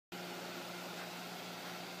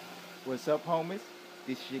What's up, homies?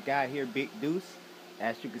 This your guy here, Big Deuce.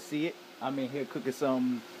 As you can see it, I'm in here cooking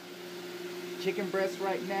some chicken breasts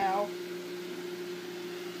right now.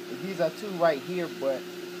 These are two right here, but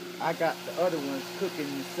I got the other ones cooking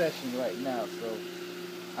in session right now. So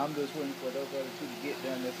I'm just waiting for those other two to get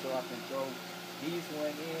done so I can throw these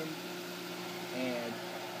one in. And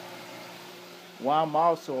what I'm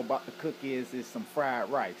also about to cook is some fried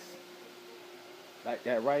rice. Like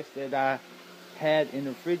that rice that I had in the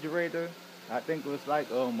refrigerator. I think it was like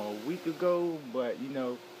a week ago, but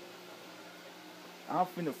I'm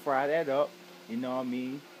finna fry that up. You know what I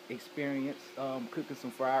mean? Experience cooking some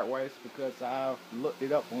fried rice because I looked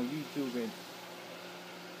it up on YouTube and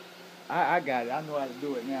I got it. I know how to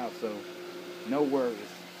do it now, so no worries.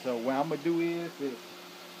 So what I'm gonna do is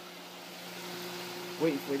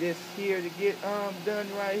wait for this here to get done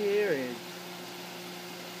right here, and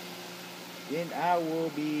then I will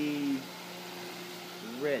be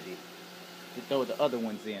ready to throw the other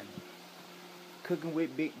ones in. Cooking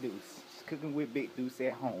with Big Deuce. Just cooking with Big Deuce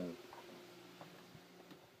at home.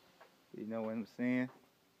 You know what I'm saying?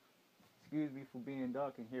 Excuse me for being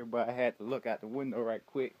dark in here, but I had to look out the window right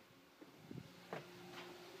quick.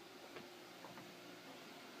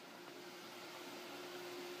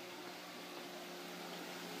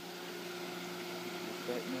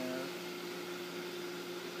 Right now,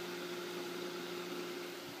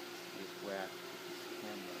 just where this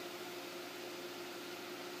camera.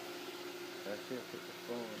 I should put the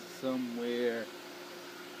phone somewhere.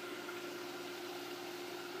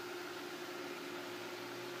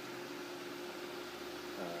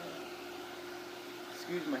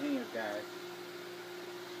 Excuse my hands, guys.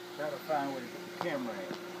 Try to find where to put the camera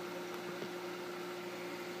at.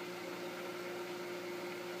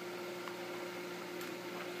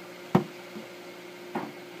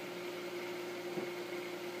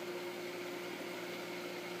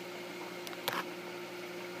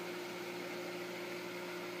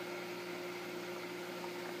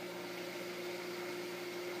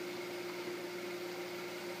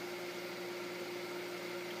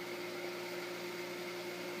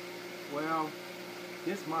 Well,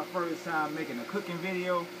 this is my first time making a cooking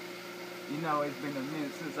video. You know, it's been a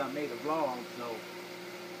minute since I made a vlog, so,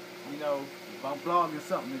 if I'm vlogging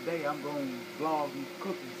something today, I'm going to vlog me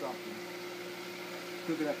cooking something.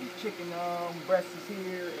 Cooking up these chicken breasts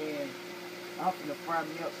here, and I'm gonna fry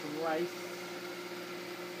me up some rice.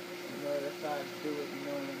 You know, that's how I do it, you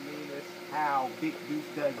know what I mean? That's how Big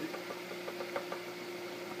Deuce does it.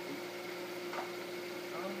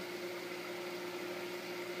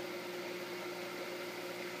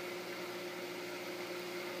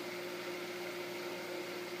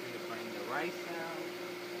 Bring the rice out.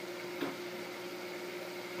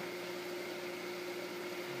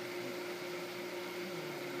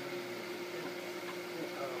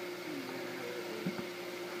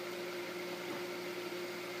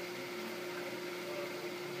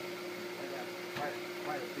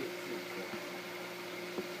 Quite a bit too, so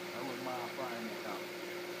I wouldn't mind frying it out.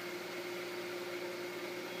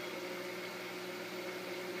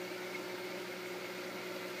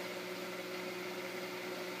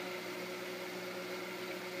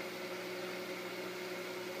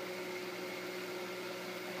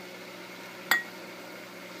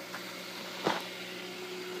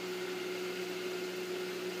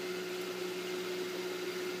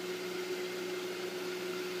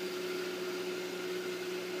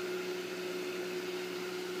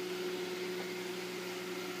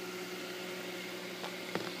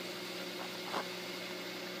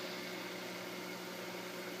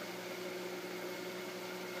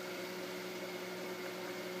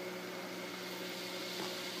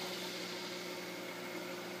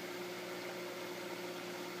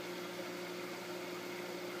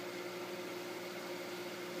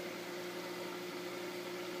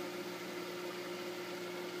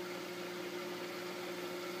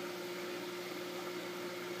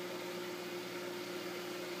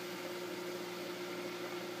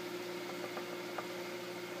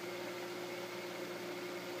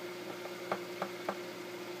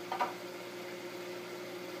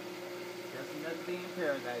 Another day in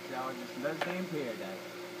paradise, y'all. Just another day in paradise.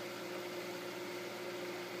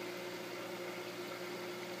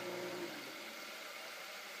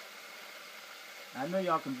 I know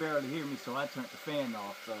y'all can barely hear me, so I turned the fan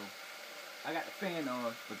off. So I got the fan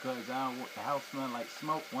on because I don't want the house smelling like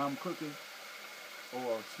smoke while I'm cooking,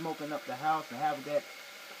 or smoking up the house and having that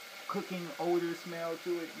cooking odor smell to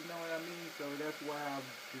it. You know what I mean? So that's why I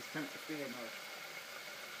just turned the fan off,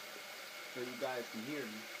 so you guys can hear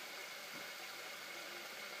me.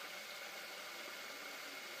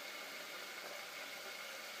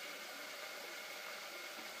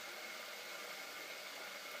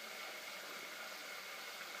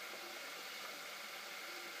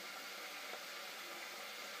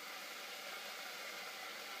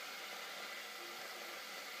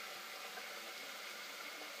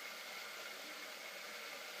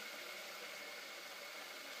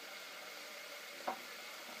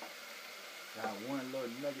 got one little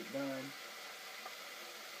nugget done.